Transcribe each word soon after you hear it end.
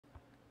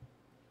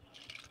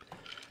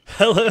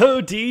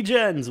Hello,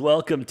 Degens.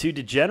 Welcome to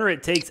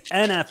Degenerate Takes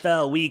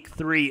NFL Week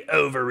 3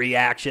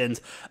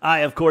 Overreactions. I,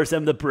 of course,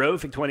 am the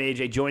Prolific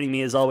 20AJ. Joining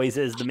me, as always,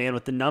 is the man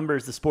with the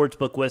numbers, the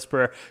sportsbook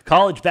whisperer,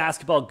 college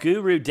basketball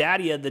guru,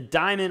 daddy of the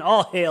diamond.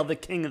 All hail the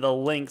king of the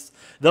links,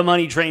 the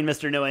money train,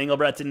 Mr. Noah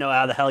Engelbrecht. Know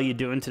how the hell you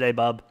doing today,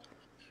 bub?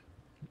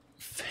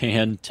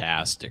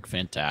 Fantastic.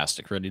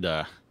 Ready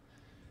to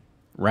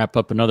wrap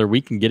up another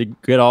week and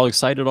get all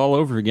excited all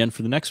over again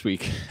for the next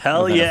week.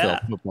 Hell yeah.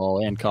 NFL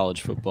football and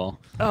college football.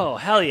 Oh,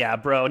 hell yeah,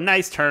 bro.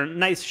 Nice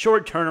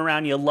short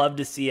turnaround. You love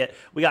to see it.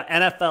 We got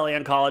NFL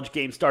and college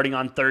games starting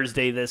on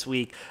Thursday this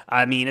week.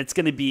 I mean, it's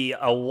going to be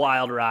a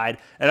wild ride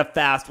and a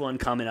fast one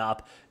coming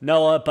up.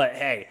 Noah, but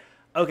hey,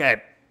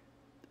 okay.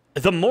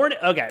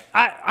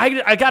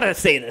 I got to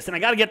say this, and I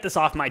got to get this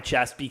off my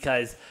chest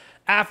because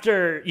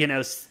after,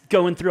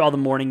 going through all the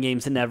morning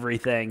games and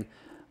everything,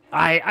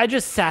 I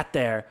just sat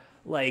there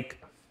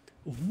like,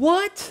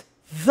 what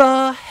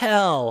the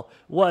hell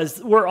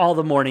were all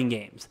the morning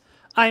games?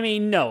 I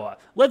mean, Noah,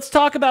 let's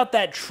talk about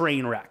that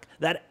train wreck,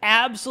 that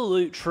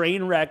absolute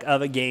train wreck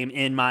of a game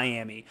in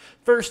Miami.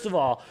 First of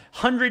all,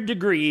 100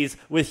 degrees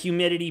with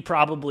humidity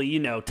probably,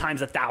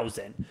 times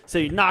 1,000.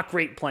 So not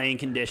great playing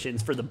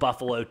conditions for the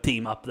Buffalo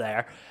team up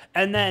there.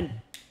 And then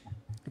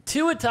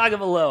Tua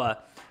Tagovailoa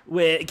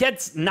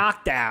gets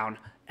knocked down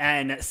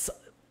and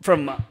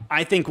from,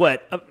 I think,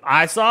 what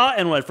I saw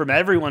and what from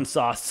everyone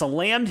saw,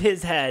 slammed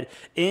his head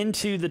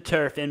into the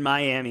turf in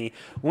Miami,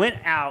 went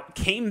out,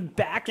 came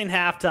back in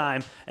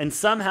halftime, and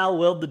somehow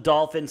willed the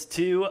Dolphins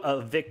to a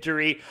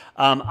victory.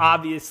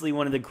 Obviously,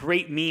 one of the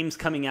great memes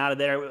coming out of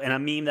there, and a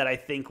meme that I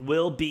think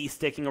will be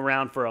sticking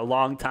around for a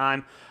long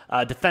time.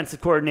 Defensive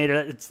coordinator,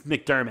 it's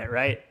McDermott,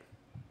 right?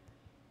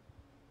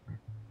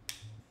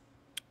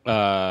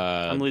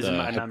 I'm losing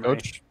my memory.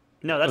 Coach?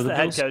 No, that's the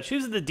head coach.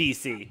 Who's the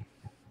DC?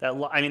 The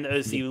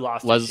OC who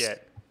lost his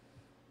shit.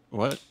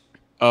 What?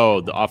 Oh,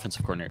 the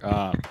offensive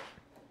coordinator.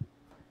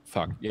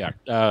 Fuck, yeah.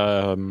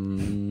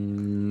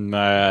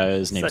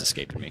 His name's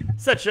escaping me.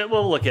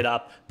 We'll look it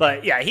up.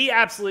 But yeah, he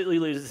absolutely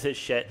loses his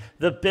shit.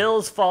 The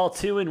Bills fall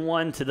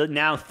 2-1 to the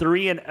now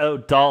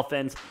 3-0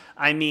 Dolphins.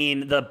 I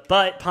mean, the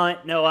butt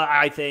punt, Noah,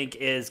 I think,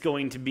 is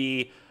going to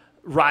be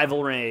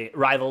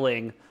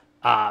rivaling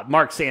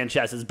Mark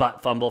Sanchez's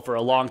butt fumble for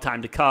a long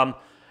time to come.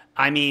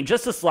 I mean,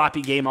 just a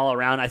sloppy game all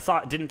around.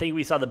 Didn't think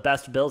we saw the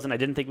best Bills, and I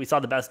didn't think we saw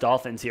the best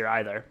Dolphins here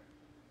either.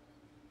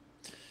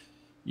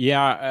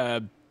 Yeah,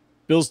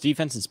 Bills'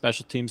 defense and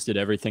special teams did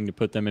everything to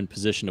put them in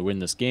position to win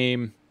this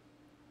game.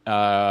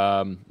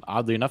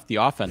 Oddly enough, the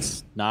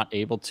offense not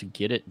able to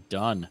get it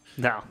done.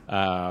 No.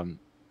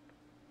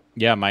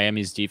 Yeah,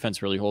 Miami's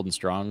defense really holding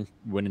strong,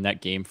 winning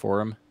that game for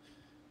them.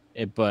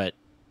 But,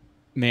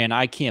 man,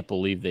 I can't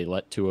believe they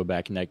let Tua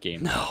back in that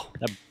game. No.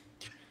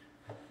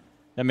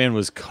 That man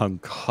was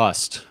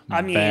concussed.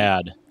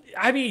 Bad.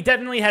 I mean, he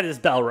definitely had his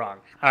bell rung.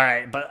 All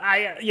right, but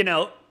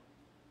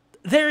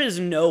there is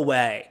no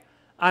way.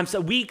 So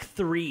week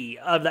 3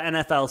 of the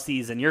NFL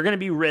season, you're going to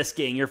be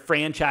risking your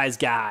franchise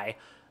guy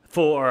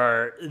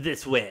for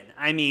this win.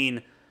 I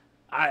mean,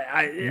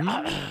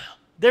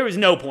 there was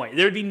no point.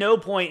 There would be no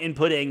point in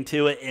putting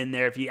Tua in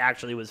there if he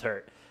actually was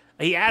hurt.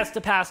 He has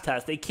to pass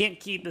test. They can't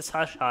keep this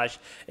hush-hush.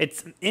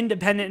 It's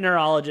independent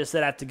neurologists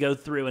that have to go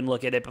through and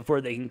look at it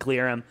before they can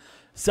clear him.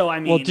 So, I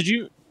mean... Well,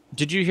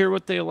 did you hear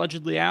what they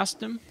allegedly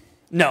asked him?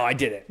 No, I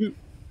didn't.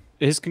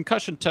 His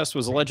concussion test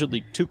was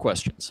allegedly 2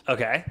 questions.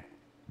 Okay.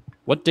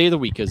 What day of the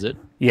week is it?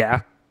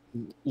 Yeah.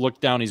 Look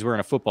down, he's wearing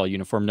a football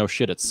uniform. No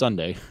shit, it's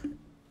Sunday.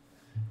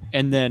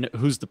 And then,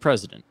 who's the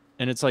president?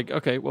 And it's like,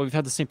 okay, well, we've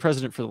had the same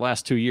president for the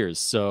last 2 years.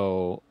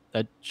 So,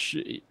 that,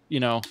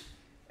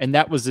 and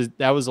that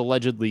was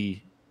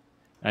allegedly...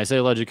 And I say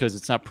alleged because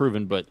it's not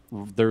proven, but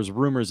there's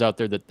rumors out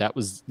there that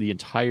was the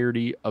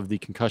entirety of the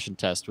concussion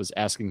test was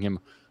asking him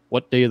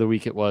what day of the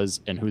week it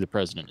was and who the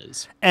president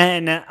is.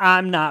 And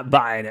I'm not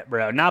buying it,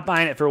 bro. Not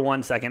buying it for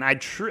 1 second.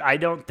 I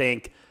don't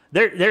think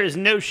there is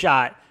no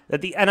shot that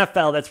the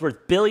NFL, that's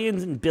worth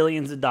billions and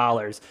billions of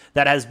dollars,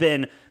 that has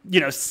been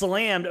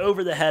slammed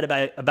over the head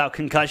about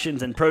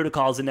concussions and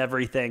protocols and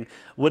everything,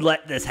 would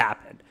let this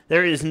happen.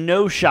 There is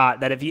no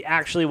shot that if he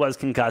actually was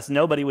concussed,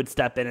 nobody would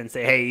step in and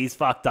say, hey, he's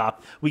fucked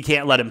up. We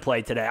can't let him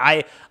play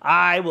today.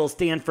 I will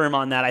stand firm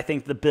on that. I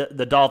think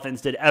the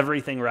Dolphins did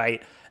everything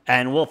right.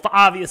 And we'll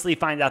obviously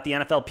find out. The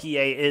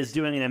NFLPA is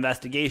doing an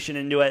investigation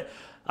into it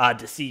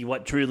to see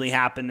what truly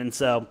happened. And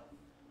so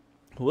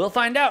we'll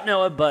find out,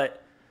 Noah.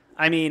 But,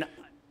 I mean,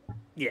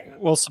 yeah.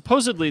 Well,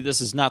 supposedly this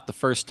is not the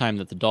first time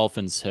that the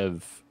Dolphins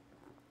have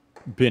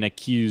been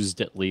accused,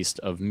 at least,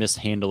 of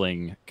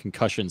mishandling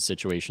concussion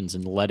situations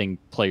and letting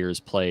players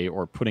play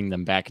or putting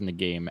them back in the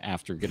game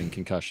after getting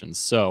concussions.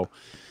 So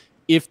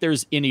if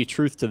there's any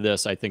truth to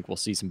this, I think we'll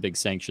see some big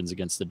sanctions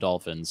against the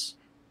Dolphins.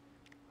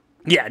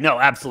 Yeah, no,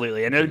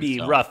 absolutely. And it would be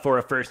So- rough for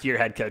a first-year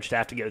head coach to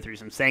have to go through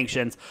some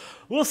sanctions.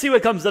 We'll see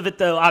what comes of it,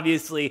 though.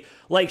 Obviously,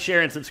 like,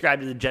 share, and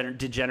subscribe to the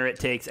Degenerate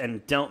Takes,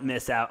 and don't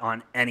miss out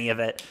on any of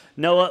it.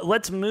 Noah,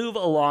 let's move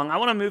along. I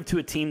want to move to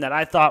a team that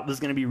I thought was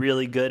going to be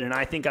really good, and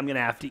I think I'm going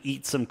to have to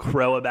eat some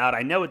crow about.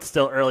 I know it's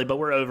still early, but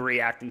we're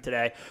overreacting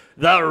today.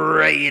 The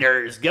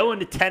Raiders going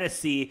to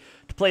Tennessee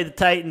to play the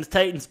Titans.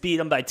 Titans beat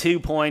them by 2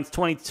 points,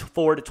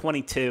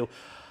 24-22.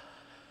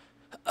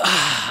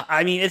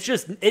 I mean,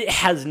 it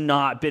has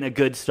not been a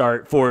good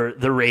start for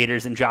the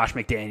Raiders and Josh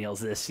McDaniels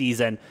this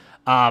season.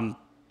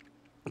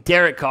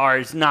 Derek Carr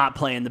is not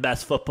playing the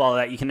best football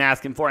that you can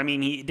ask him for. I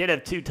mean, he did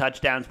have 2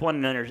 touchdowns,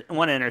 one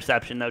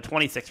interception, though,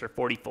 26 for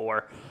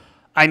 44.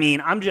 I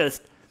mean, I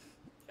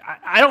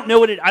don't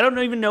know I don't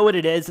even know what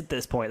it is at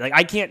this point. Like,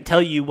 I can't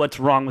tell you what's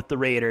wrong with the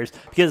Raiders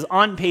because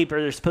on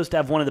paper they're supposed to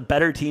have one of the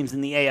better teams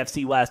in the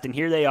AFC West, and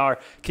here they are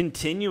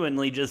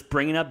continually just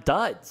bringing up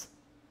duds.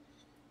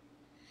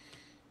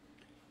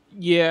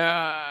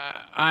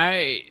 Yeah,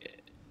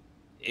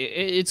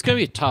 it's going to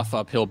be a tough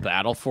uphill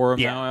battle for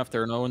them now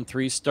after an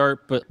 0-3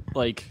 start, but,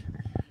 like,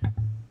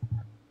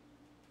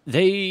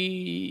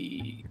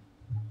 they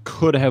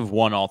could have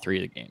won all 3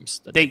 of the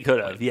games. They could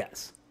have,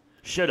 yes.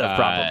 Should have,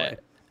 probably.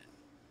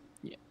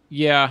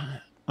 Yeah.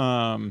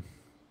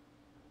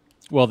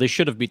 Well, they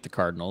should have beat the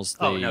Cardinals.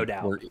 They no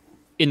doubt. were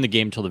in the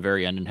game till the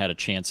very end and had a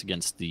chance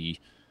against the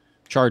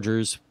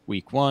Chargers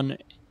week 1,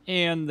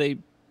 and they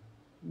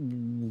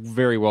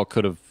very well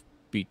could have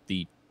beat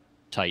the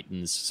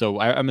Titans.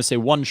 So I'm going to say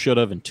 1 should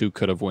have and 2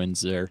 could have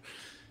wins there.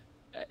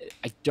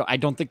 I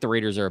don't think the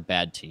Raiders are a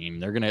bad team.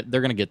 They're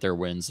gonna get their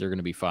wins. They're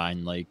gonna be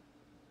fine. Like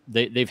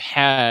they've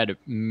had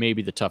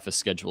maybe the toughest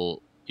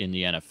schedule in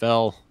the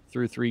NFL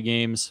through 3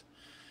 games.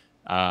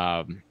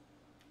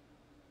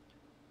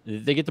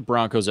 They get the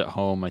Broncos at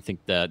home. I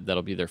think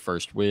that'll be their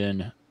first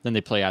win. Then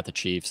they play at the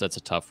Chiefs. That's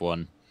a tough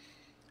one.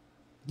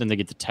 Then they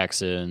get the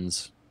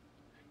Texans,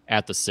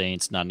 at the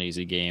Saints, not an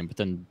easy game. But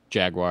then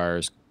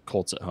Jaguars,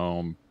 Colts at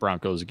home,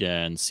 Broncos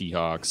again,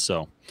 Seahawks.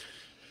 So,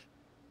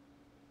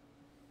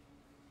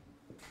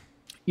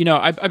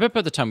 I bet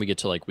by the time we get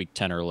to like week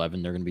 10 or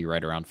 11, they're going to be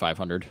right around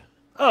 500.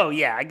 Oh,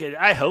 yeah,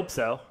 I hope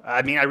so.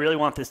 I mean, I really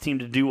want this team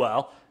to do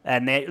well,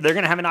 and they're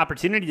going to have an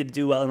opportunity to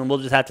do well, and we'll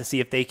just have to see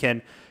if they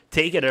can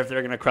take it or if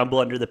they're going to crumble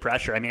under the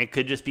pressure. I mean, it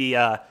could just be,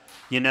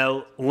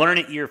 learn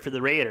it year for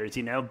the Raiders,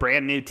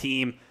 brand new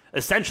team,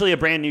 essentially a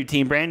brand new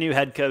team, brand new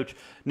head coach,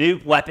 new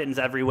weapons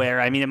everywhere.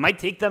 I mean, it might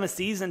take them a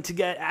season to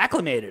get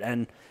acclimated,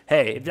 and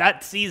hey, if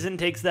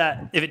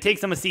it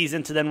takes them a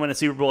season to then win a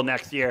Super Bowl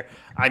next year,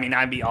 I mean,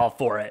 I'd be all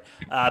for it.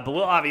 But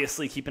we'll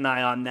obviously keep an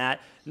eye on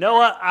that.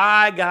 Noah,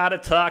 I got to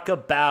talk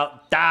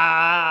about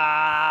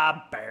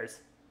the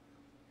Bears.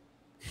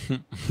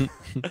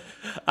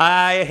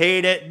 I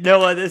hate it.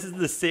 Noah, this is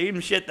the same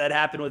shit that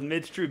happened with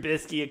Mitch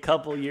Trubisky a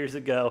couple years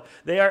ago.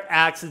 They are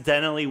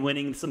accidentally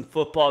winning some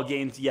football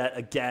games yet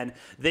again.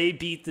 They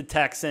beat the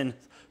Texans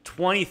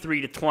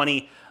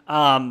 23-20.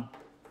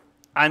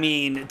 I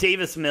mean,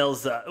 Davis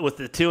Mills with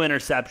the 2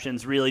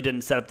 interceptions really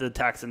didn't set up the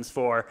Texans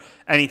for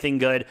anything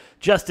good.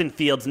 Justin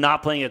Fields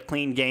not playing a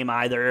clean game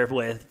either,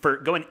 for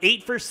going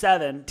 8 for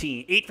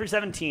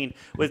 17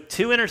 with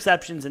 2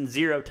 interceptions and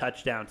 0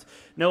 touchdowns.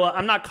 Noah,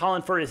 I'm not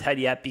calling for his head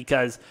yet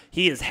because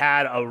he has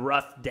had a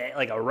rough day,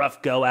 like a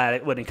rough go at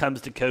it when it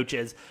comes to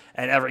coaches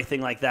and everything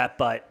like that.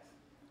 But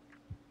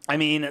I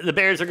mean, the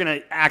Bears are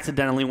going to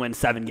accidentally win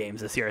 7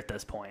 games this year at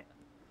this point.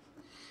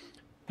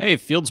 Hey,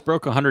 Fields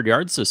broke 100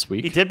 yards this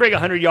week. He did break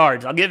 100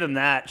 yards. I'll give him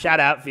that. Shout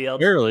out, Fields.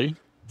 Barely,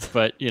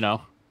 but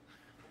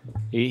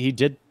he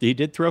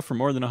did throw for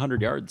more than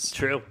 100 yards.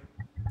 True.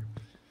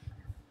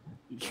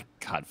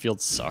 God,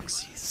 Fields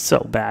sucks. He's so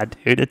bad,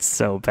 dude. It's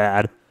so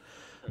bad.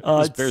 Oh,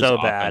 This it's Bears so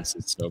offense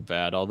bad. is so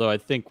bad. Although I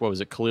think,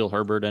 Khalil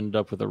Herbert ended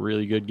up with a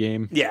really good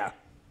game. Yeah.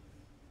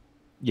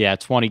 Yeah,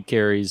 20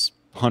 carries,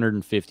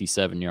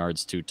 157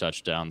 yards, 2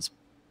 touchdowns.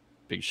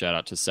 Big shout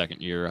out to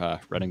second-year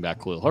running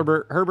back Khalil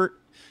Herbert. Herbert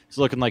is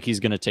looking like he's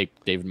going to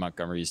take David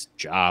Montgomery's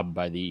job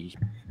by the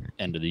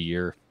end of the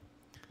year,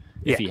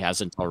 if he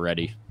hasn't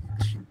already.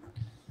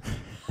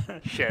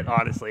 Shit,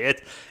 honestly,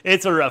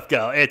 it's a rough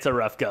go. It's a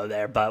rough go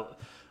there, but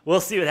we'll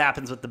see what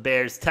happens with the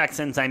Bears.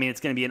 Texans, I mean, it's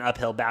going to be an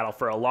uphill battle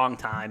for a long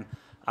time.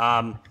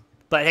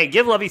 But hey,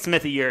 give Lovie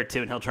Smith a year or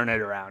 2 and he'll turn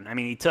it around. I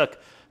mean, he took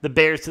the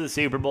Bears to the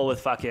Super Bowl with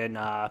fucking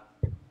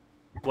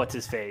what's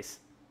his face?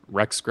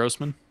 Rex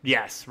Grossman?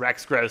 Yes,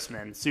 Rex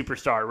Grossman,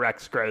 superstar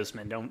Rex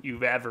Grossman. Don't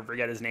you ever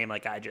forget his name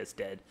like I just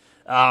did.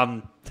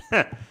 God,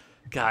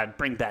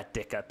 bring that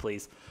dick up,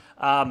 please.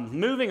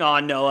 Moving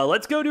on, Noah,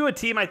 let's go to a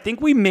team I think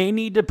we may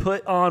need to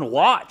put on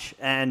watch.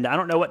 And I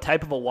don't know what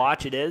type of a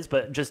watch it is,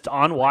 but just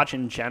on watch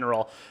in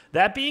general.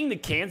 That being the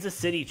Kansas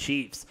City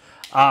Chiefs.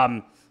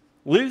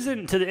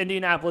 Losing to the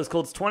Indianapolis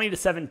Colts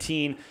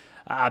 20-17.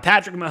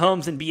 Patrick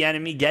Mahomes and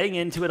Bieniemy getting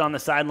into it on the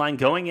sideline,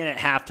 going in at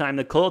halftime.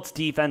 The Colts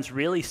defense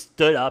really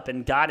stood up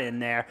and got in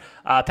there.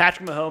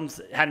 Patrick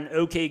Mahomes had an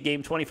okay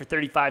game, 20 for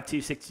 35,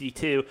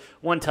 262,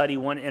 one tutty,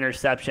 one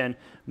interception.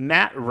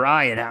 Matt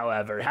Ryan,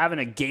 however, having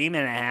a game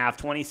and a half,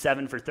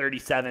 27 for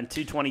 37,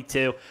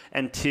 222,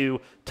 and 2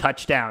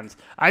 touchdowns.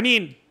 I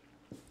mean,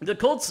 the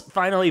Colts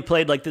finally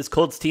played like this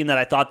Colts team that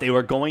I thought they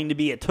were going to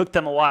be. It took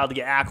them a while to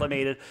get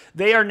acclimated.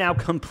 They are now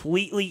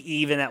completely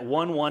even at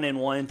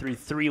 1-1-1 through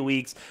 3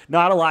 weeks.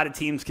 Not a lot of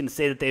teams can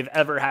say that they've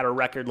ever had a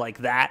record like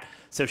that.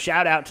 So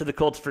shout out to the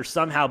Colts for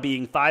somehow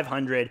being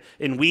 500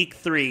 in week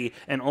 3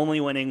 and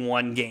only winning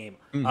 1 game.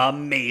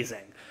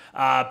 Amazing.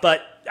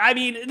 But I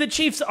mean, the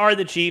Chiefs are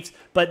the Chiefs,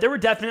 but there were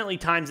definitely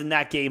times in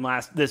that game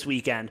this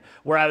weekend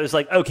where I was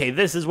like, okay,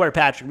 this is where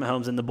Patrick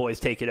Mahomes and the boys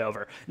take it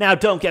over. Now,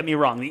 don't get me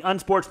wrong, the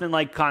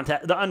unsportsmanlike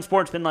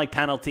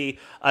penalty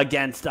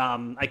against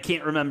I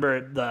can't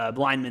remember the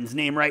lineman's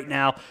name right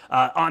now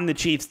on the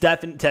Chiefs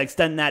to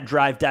extend that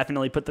drive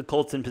definitely put the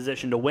Colts in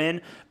position to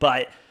win,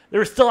 but there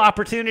were still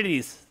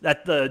opportunities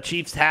that the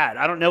Chiefs had.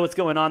 I don't know what's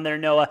going on there,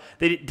 Noah.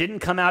 They didn't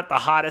come out the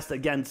hottest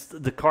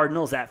against the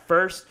Cardinals at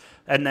first,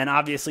 and then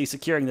obviously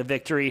securing the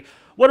victory.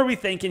 What are we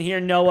thinking here,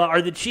 Noah?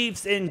 Are the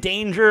Chiefs in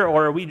danger,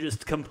 or are we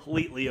just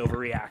completely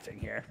overreacting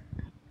here?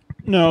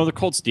 No, the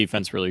Colts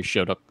defense really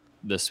showed up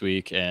this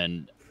week,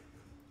 and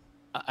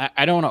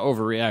I don't want to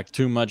overreact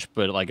too much,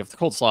 but like if the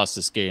Colts lost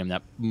this game,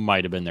 that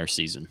might have been their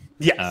season.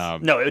 Yes.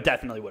 No, it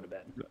definitely would have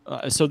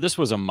been. So this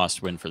was a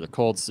must-win for the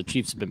Colts. The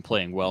Chiefs have been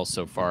playing well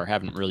so far,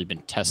 haven't really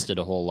been tested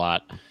a whole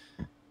lot.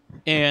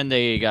 And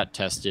they got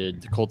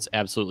tested. The Colts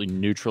absolutely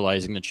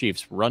neutralizing the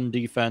Chiefs' run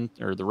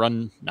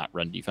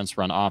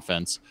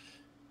offense.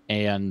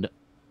 And,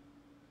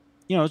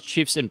 you know, the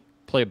Chiefs didn't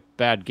play a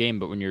bad game,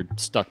 but when you're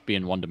stuck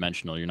being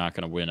one-dimensional, you're not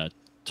going to win a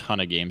ton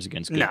of games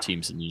against good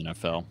teams in the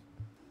NFL.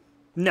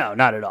 No,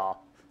 not at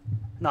all.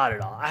 Not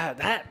at all.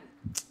 I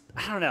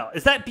don't know.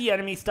 Is that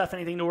Bieniemy stuff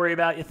anything to worry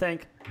about, you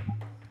think?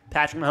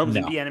 Patrick Mahomes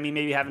and Bieniemy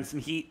maybe having some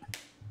heat?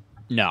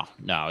 No.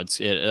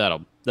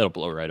 That'll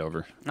blow right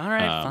over. All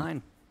right,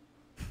 fine.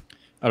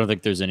 I don't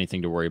think there's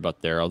anything to worry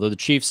about there. Although the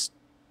Chiefs,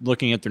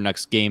 looking at their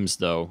next games,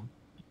 though,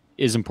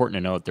 is important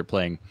to note they're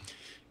playing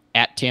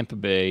at Tampa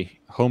Bay,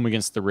 home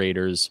against the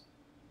Raiders,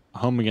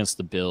 home against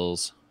the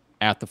Bills,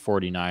 at the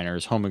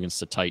 49ers, home against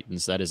the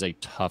Titans. That is a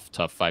tough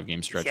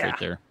 5-game stretch right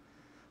there.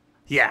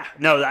 Yeah,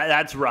 no,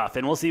 that's rough,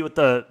 and we'll see what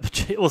the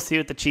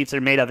Chiefs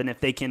are made of, and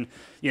if they can,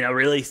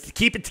 really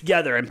keep it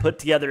together and put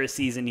together a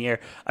season here.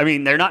 I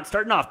mean, they're not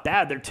starting off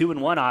bad; they're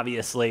 2-1,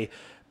 obviously,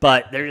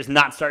 but they're just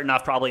not starting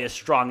off probably as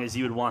strong as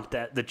you would want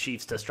the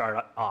Chiefs to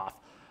start off.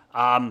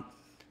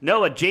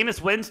 Noah,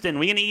 Jameis Winston,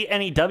 we gonna eat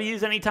any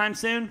W's anytime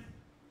soon?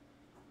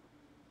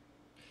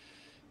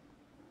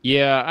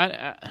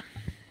 Yeah,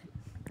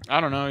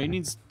 I don't know. He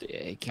needs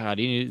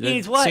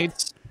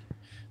what?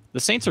 The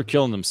Saints are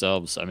killing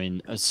themselves. I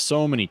mean,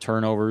 so many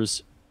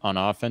turnovers on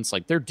offense.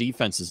 Like, their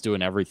defense is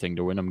doing everything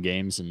to win them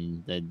games,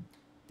 and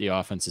the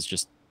offense is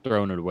just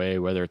throwing it away,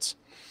 whether it's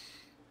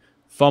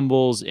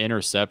fumbles,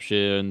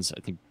 interceptions.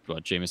 I think,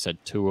 Jameis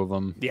had 2 of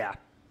them. Yeah.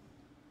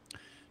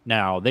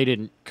 Now, they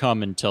didn't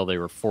come until they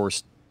were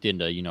forced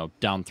into,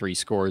 down 3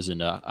 scores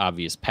into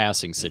obvious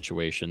passing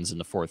situations in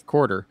the fourth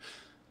quarter.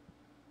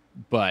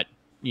 But,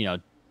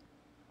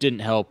 didn't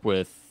help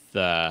with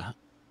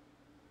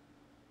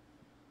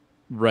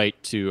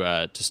right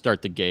to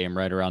start the game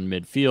right around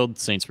midfield.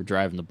 Saints were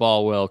driving the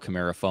ball well.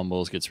 Kamara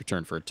fumbles, gets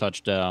returned for a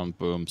touchdown.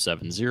 Boom,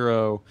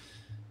 7-0.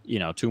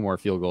 2 more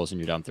field goals and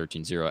you're down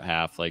 13-0 at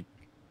half. Like,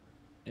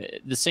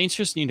 the Saints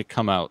just need to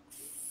come out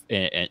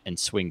and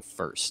swing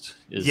first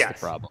is the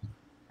problem.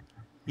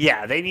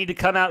 Yeah, they need to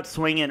come out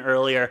swinging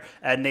earlier,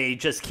 and they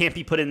just can't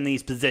be put in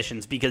these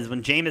positions because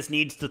when Jameis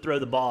needs to throw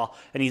the ball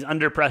and he's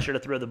under pressure to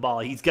throw the ball,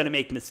 he's going to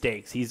make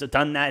mistakes. He's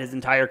done that his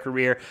entire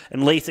career,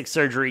 and LASIK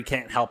surgery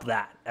can't help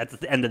that at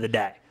the end of the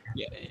day.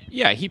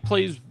 Yeah, he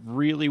plays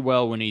really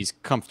well when he's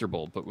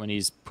comfortable, but when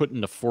he's put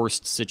into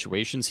forced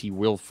situations, he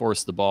will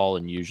force the ball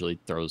and usually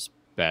throws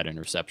bad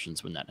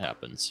interceptions when that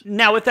happens.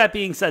 Now, with that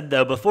being said,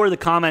 though, before the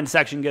comment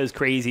section goes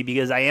crazy,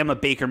 because I am a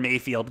Baker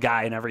Mayfield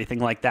guy and everything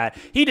like that,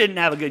 he didn't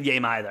have a good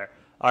game either.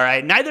 All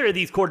right, neither of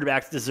these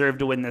quarterbacks deserve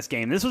to win this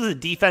game. This was a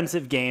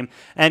defensive game,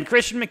 and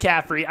Christian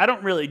McCaffrey, I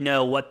don't really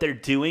know what they're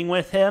doing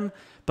with him,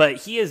 but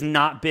he has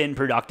not been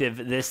productive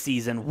this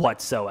season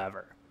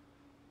whatsoever.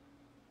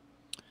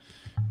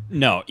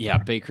 No, yeah,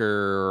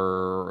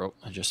 Baker,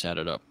 I just had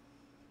it up.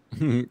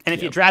 And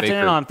if you drafted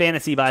him on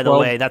fantasy, by the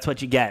way, that's what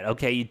you get.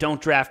 Okay, you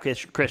don't draft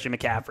Christian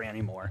McCaffrey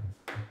anymore.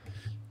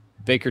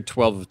 Baker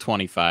 12 of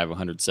 25,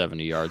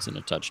 170 yards and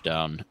a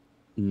touchdown.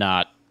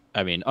 Under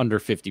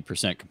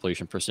 50%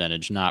 completion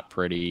percentage. Not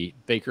pretty.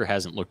 Baker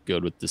hasn't looked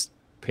good with this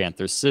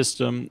Panthers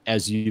system.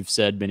 As you've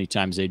said many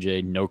times,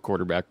 AJ, no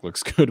quarterback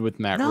looks good with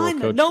Matt Rule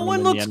coaching. No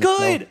one looks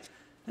good.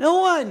 No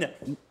one.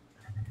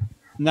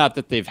 Not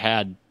that they've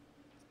had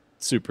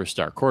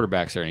superstar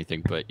quarterbacks or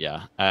anything, but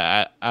yeah,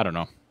 I don't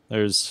know.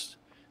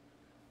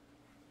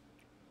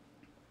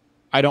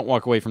 I don't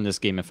walk away from this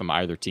game if I'm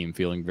either team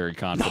feeling very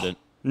confident.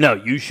 No,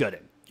 you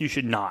shouldn't. You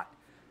should not.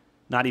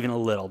 Not even a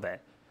little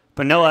bit.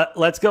 But Noah,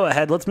 let's go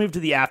ahead. Let's move to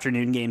the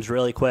afternoon games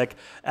really quick.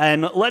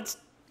 And let's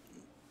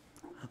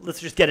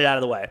just get it out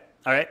of the way.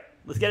 All right?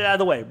 Let's get it out of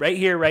the way. Right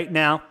here, right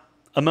now.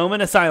 A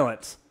moment of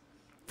silence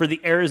for the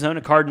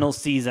Arizona Cardinals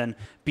season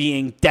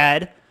being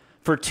dead,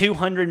 for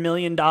 $200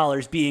 million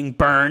being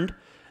burned,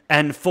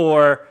 and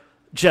for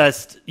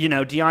just,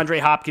 DeAndre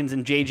Hopkins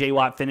and J.J.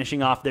 Watt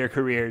finishing off their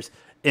careers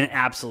in an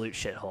absolute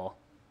shithole.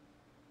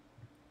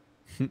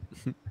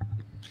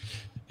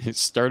 It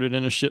started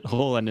in a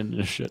shithole and in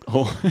a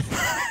shithole.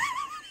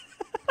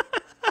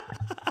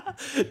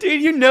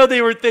 Dude,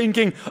 they were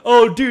thinking,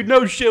 oh, dude,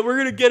 no shit, we're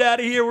going to get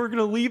out of here. We're going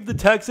to leave the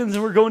Texans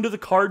and we're going to the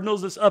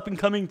Cardinals, this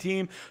up-and-coming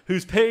team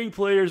who's paying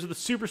players with a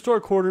superstar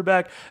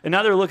quarterback. And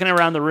now they're looking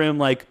around the room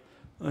like,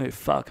 oh,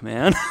 fuck,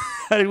 man.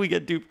 How did we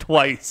get duped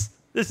twice?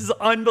 This is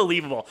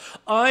unbelievable.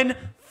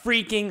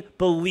 Unfreaking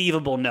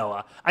believable,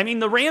 Noah. I mean,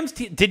 the Rams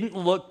didn't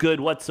look good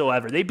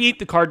whatsoever. They beat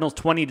the Cardinals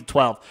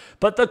 20-12.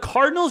 But the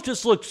Cardinals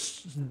just looked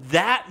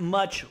that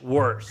much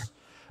worse.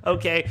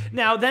 Okay,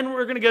 now then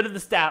we're going to go to the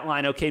stat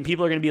line, okay, and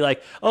people are going to be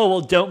like, oh, well,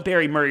 don't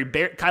bury Murray.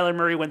 Kyler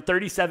Murray went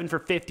 37 for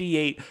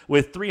 58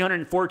 with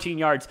 314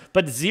 yards,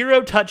 but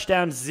 0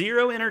 touchdowns,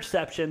 0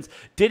 interceptions,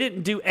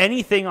 didn't do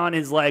anything on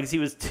his legs. He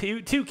was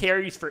two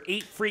carries for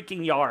 8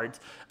 freaking yards.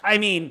 I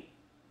mean,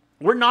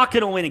 we're not going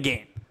to win a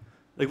game.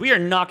 Like, we are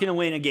not going to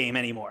win a game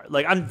anymore.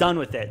 Like, I'm done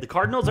with it. The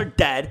Cardinals are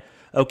dead.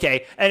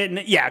 Okay,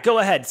 and yeah, go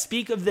ahead.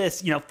 Speak of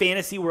this,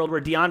 fantasy world where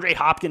DeAndre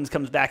Hopkins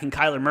comes back and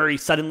Kyler Murray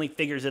suddenly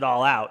figures it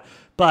all out.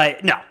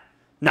 But no.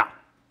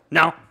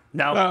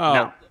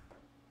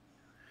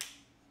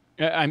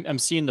 I'm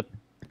seeing the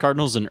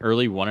Cardinals an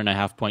early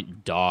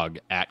 1.5-point dog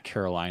at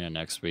Carolina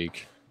next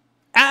week.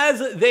 As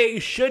they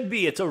should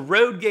be. It's a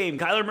road game.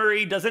 Kyler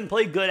Murray doesn't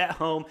play good at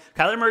home.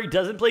 Kyler Murray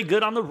doesn't play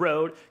good on the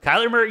road.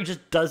 Kyler Murray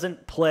just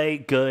doesn't play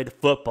good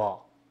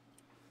football.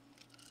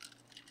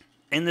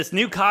 And this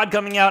new COD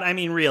coming out, I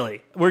mean,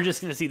 really, we're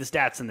just going to see the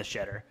stats in the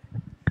shitter.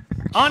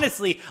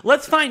 Honestly,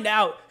 let's find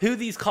out who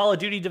these Call of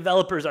Duty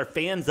developers are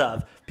fans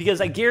of,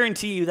 because I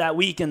guarantee you that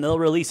weekend they'll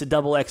release a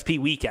double XP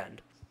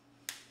weekend.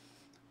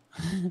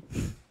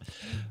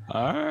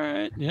 All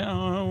right.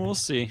 Yeah, we'll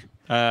see.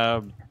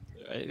 That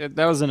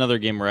was another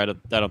game where I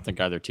don't think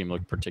either team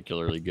looked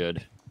particularly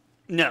good.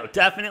 No,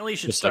 definitely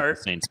should just start. Like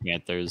the Saints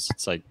Panthers.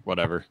 It's like,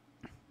 whatever.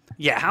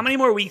 Yeah, how many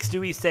more weeks do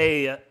we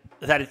say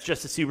that it's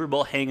just a Super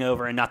Bowl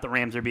hangover and not the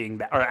Rams are being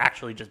bad, or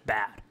actually just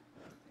bad?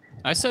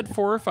 I said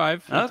 4 or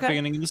 5 at the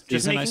beginning of the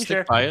season. I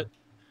stick by it.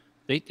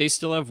 They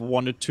still have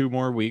 1 to 2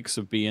 more weeks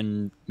of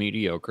being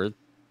mediocre.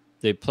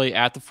 They play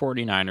at the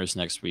 49ers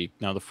next week.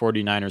 Now, the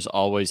 49ers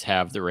always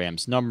have the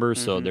Rams number,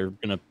 so they're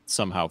going to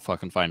somehow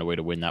fucking find a way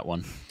to win that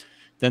one.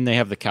 Then they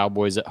have the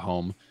Cowboys at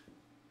home,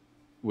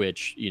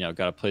 which,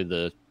 got to play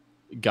the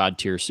God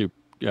tier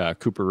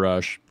Cooper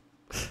Rush.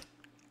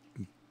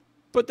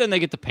 But then they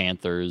get the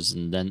Panthers,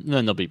 and then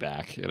they'll be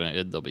back.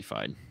 They'll be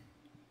fine.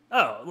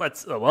 Oh,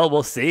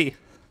 we'll see.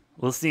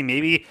 We'll see.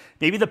 Maybe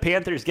the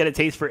Panthers get a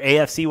taste for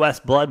AFC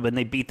West blood when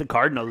they beat the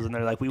Cardinals, and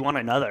they're like, we want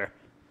another.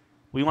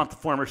 We want the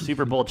former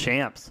Super Bowl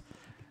champs.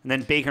 And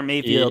then Baker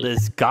Mayfield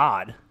is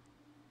God.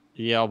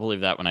 Yeah, I'll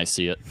believe that when I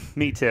see it.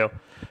 Me too.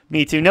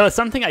 No,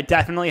 something I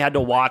definitely had to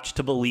watch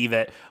to believe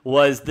it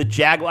was the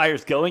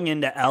Jaguars going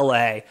into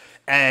L.A.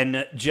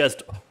 and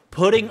just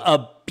putting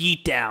a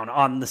beat down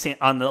on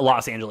the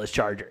Los Angeles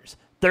Chargers.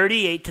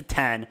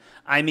 38-10.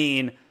 I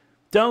mean,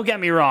 don't get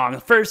me wrong.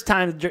 First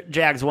time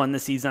Jags won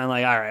this season, I'm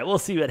like, all right, we'll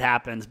see what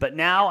happens. But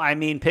now, I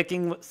mean,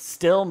 picking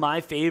still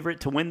my favorite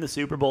to win the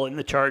Super Bowl in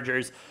the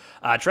Chargers.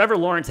 Trevor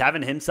Lawrence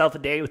having himself a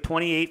day with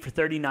 28 for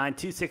 39,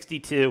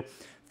 262,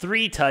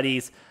 3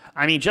 tutties.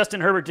 I mean,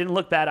 Justin Herbert didn't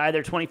look bad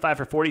either. 25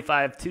 for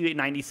 45,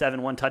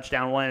 297, 1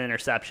 touchdown, 1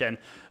 interception.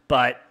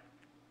 But,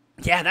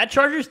 yeah, that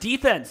Chargers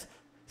defense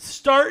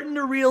starting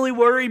to really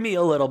worry me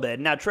a little bit.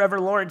 Now,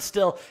 Trevor Lawrence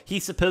still,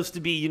 he's supposed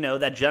to be,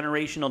 that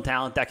generational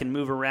talent that can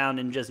move around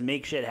and just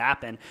make shit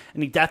happen.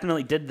 And he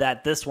definitely did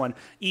that this one.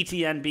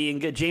 ETN being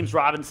good, James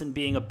Robinson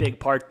being a big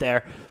part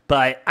there.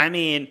 But, I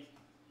mean,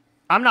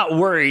 I'm not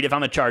worried if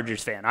I'm a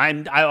Chargers fan.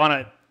 I want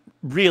to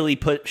really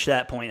push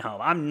that point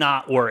home. I'm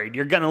not worried.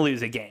 You're going to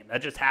lose a game.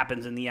 That just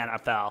happens in the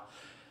NFL.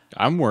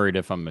 I'm worried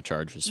if I'm a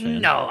Chargers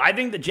fan. No, I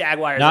think the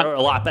Jaguars are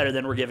a lot better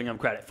than we're giving them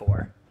credit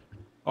for.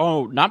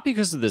 Oh, not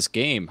because of this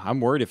game. I'm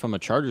worried if I'm a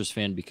Chargers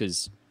fan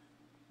because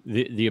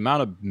the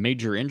amount of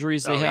major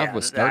injuries they have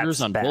with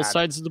starters on both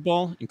sides of the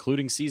ball,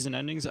 including season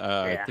endings.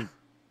 I think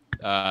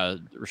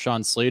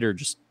Rashawn Slater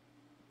just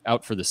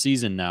out for the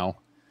season now.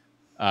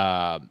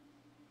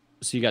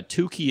 So you got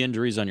 2 key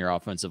injuries on your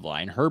offensive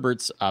line.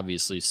 Herbert's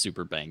obviously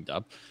super banged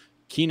up.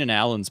 Keenan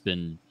Allen's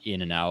been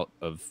in and out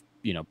of,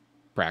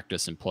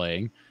 practice and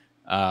playing.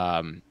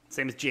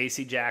 Same as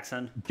J.C.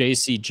 Jackson.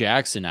 J.C.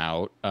 Jackson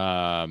out.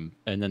 And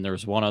then there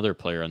was one other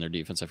player on their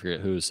defense. I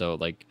forget who. So,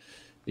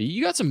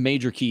 you got some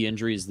major key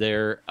injuries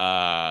there.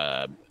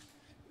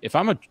 If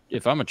I'm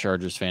a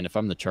Chargers fan, if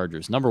I'm the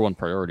Chargers, number one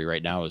priority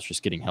right now is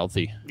just getting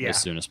healthy as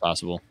soon as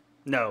possible.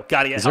 No,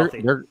 got to get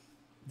healthy.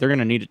 They're going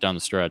to need it down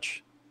the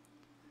stretch.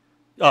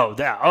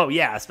 Oh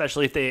yeah,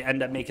 especially if they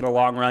end up making a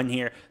long run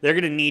here. They're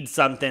going to need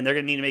something. They're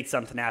going to need to make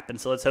something happen.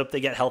 So let's hope they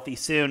get healthy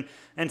soon.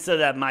 And so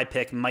that my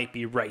pick might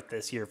be right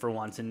this year for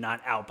once and not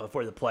out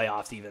before the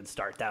playoffs even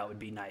start. That would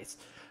be nice.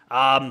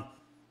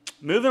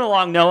 Moving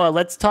along, Noah,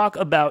 let's talk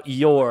about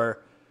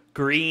your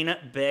Green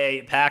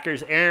Bay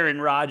Packers.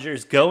 Aaron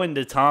Rodgers going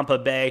to Tampa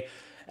Bay.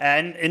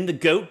 And in the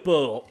Goat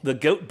Bowl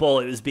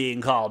it was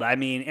being called. I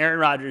mean, Aaron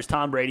Rodgers,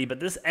 Tom Brady, but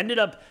this ended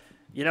up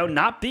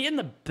not being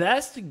the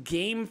best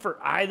game for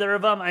either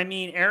of them. I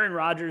mean, Aaron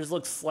Rodgers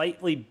looks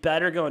slightly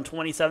better, going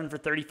 27 for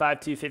 35,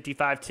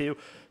 255, 2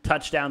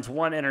 touchdowns,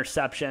 1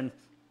 interception.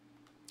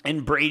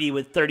 And Brady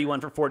with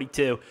 31 for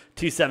 42,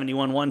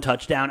 271, 1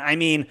 touchdown. I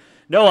mean,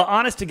 Noah,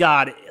 honest to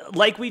God,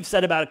 like we've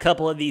said about a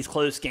couple of these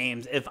close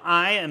games, if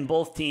I am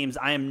both teams,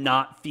 I am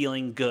not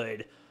feeling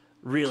good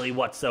really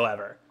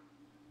whatsoever.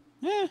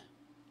 Yeah.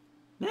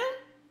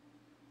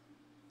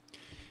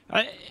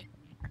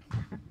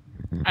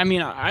 I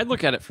mean, I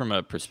look at it from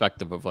a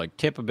perspective of like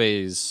Tampa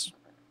Bay's,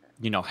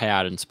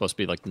 had and supposed to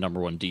be like the number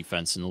 1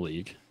 defense in the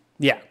league.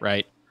 Yeah.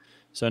 Right.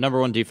 So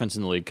number 1 defense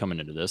in the league coming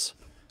into this.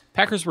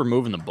 Packers were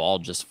moving the ball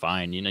just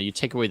fine. You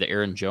take away the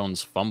Aaron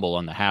Jones fumble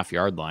on the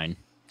half-yard line.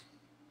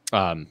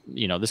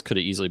 This could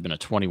have easily been a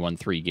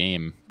 21-3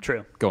 game.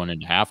 True. Going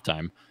into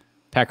halftime.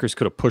 Packers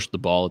could have pushed the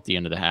ball at the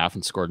end of the half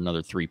and scored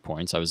another 3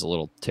 points. I was a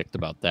little ticked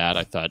about that.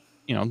 I thought,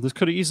 this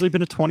could have easily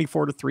been a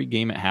 24-3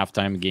 game at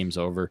halftime. The game's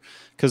over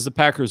because the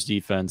Packers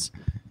defense.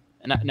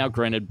 And now,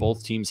 granted,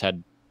 both teams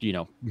had,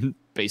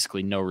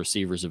 basically no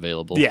receivers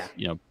available. Yeah.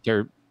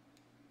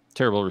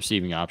 Terrible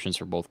receiving options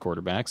for both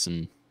quarterbacks,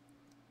 and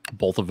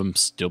both of them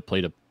still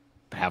played a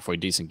halfway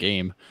decent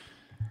game.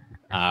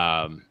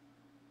 Yeah,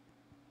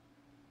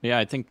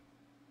 I think,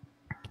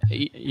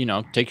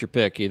 take your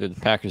pick. Either the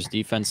Packers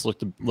defense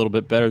looked a little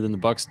bit better than the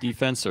Bucs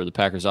defense, or the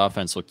Packers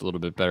offense looked a little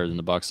bit better than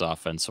the Bucs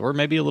offense, or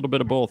maybe a little bit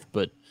of both.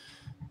 But,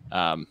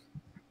 I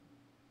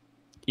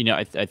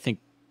think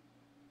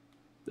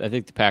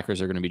the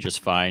Packers are going to be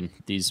just fine.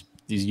 These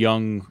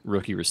young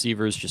rookie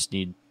receivers just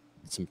need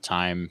some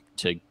time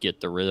to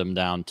get the rhythm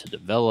down, to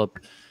develop.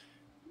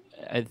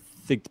 I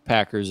think the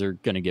Packers are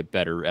going to get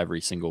better every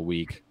single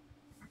week.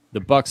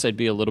 The Bucs I'd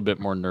be a little bit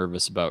more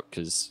nervous about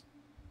because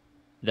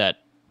that,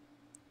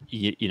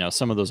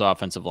 some of those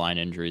offensive line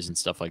injuries and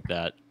stuff like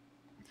that.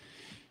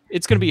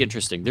 It's going to be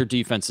interesting. Their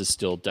defense is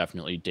still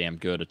definitely damn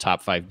good. A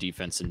top 5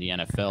 defense in the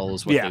NFL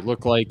is what they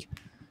look like.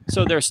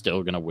 So they're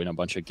still going to win a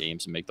bunch of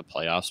games and make the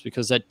playoffs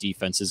because that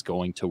defense is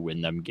going to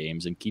win them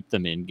games and keep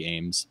them in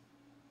games.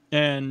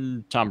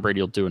 And Tom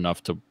Brady will do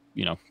enough to,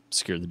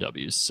 secure the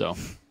W's. So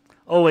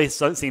always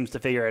seems to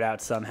figure it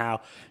out somehow.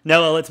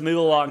 Noah, let's move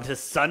along to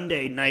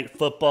Sunday Night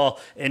Football,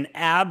 an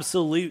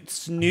absolute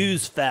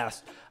snooze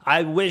fest.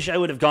 I wish I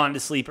would have gone to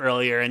sleep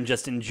earlier and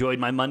just enjoyed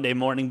my Monday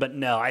morning, but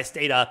no, I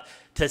stayed up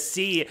to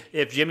see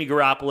if Jimmy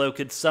Garoppolo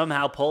could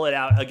somehow pull it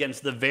out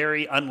against the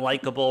very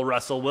unlikable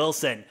Russell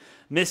Wilson.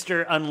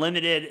 Mr.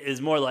 Unlimited is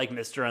more like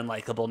Mr.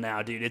 Unlikable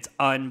now, dude. It's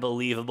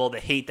unbelievable, the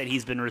hate that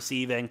he's been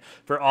receiving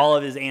for all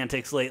of his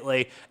antics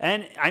lately.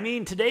 And, I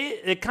mean, today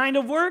it kind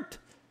of worked.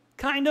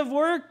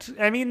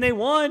 I mean, they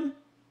won.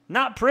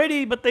 Not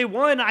pretty, but they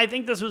won. I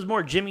think this was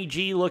more Jimmy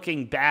G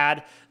looking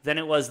bad than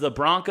it was the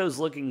Broncos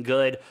looking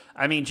good.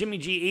 I mean, Jimmy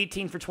G,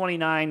 18 for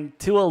 29,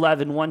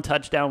 211, 1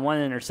 touchdown,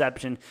 1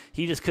 interception.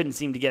 He just couldn't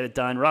seem to get it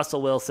done.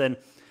 Russell Wilson,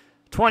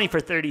 20 for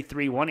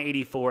 33,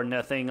 184,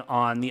 nothing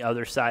on the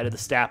other side of the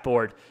stat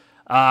board.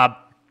 I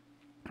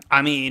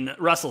mean,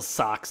 Russell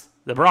sucks.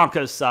 The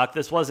Broncos suck.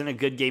 This wasn't a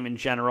good game in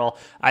general.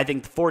 I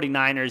think the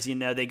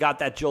 49ers, they got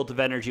that jolt of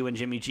energy when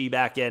Jimmy G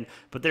back in,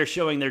 but they're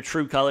showing their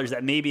true colors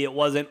that maybe it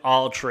wasn't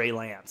all Trey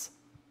Lance.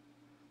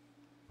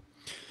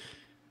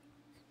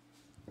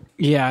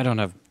 Yeah, I don't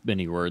have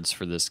many words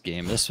for this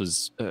game. This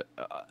was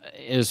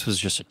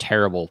just a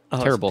terrible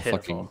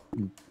fucking,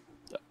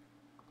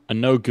 a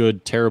no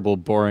good, terrible,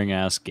 boring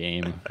ass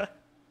game.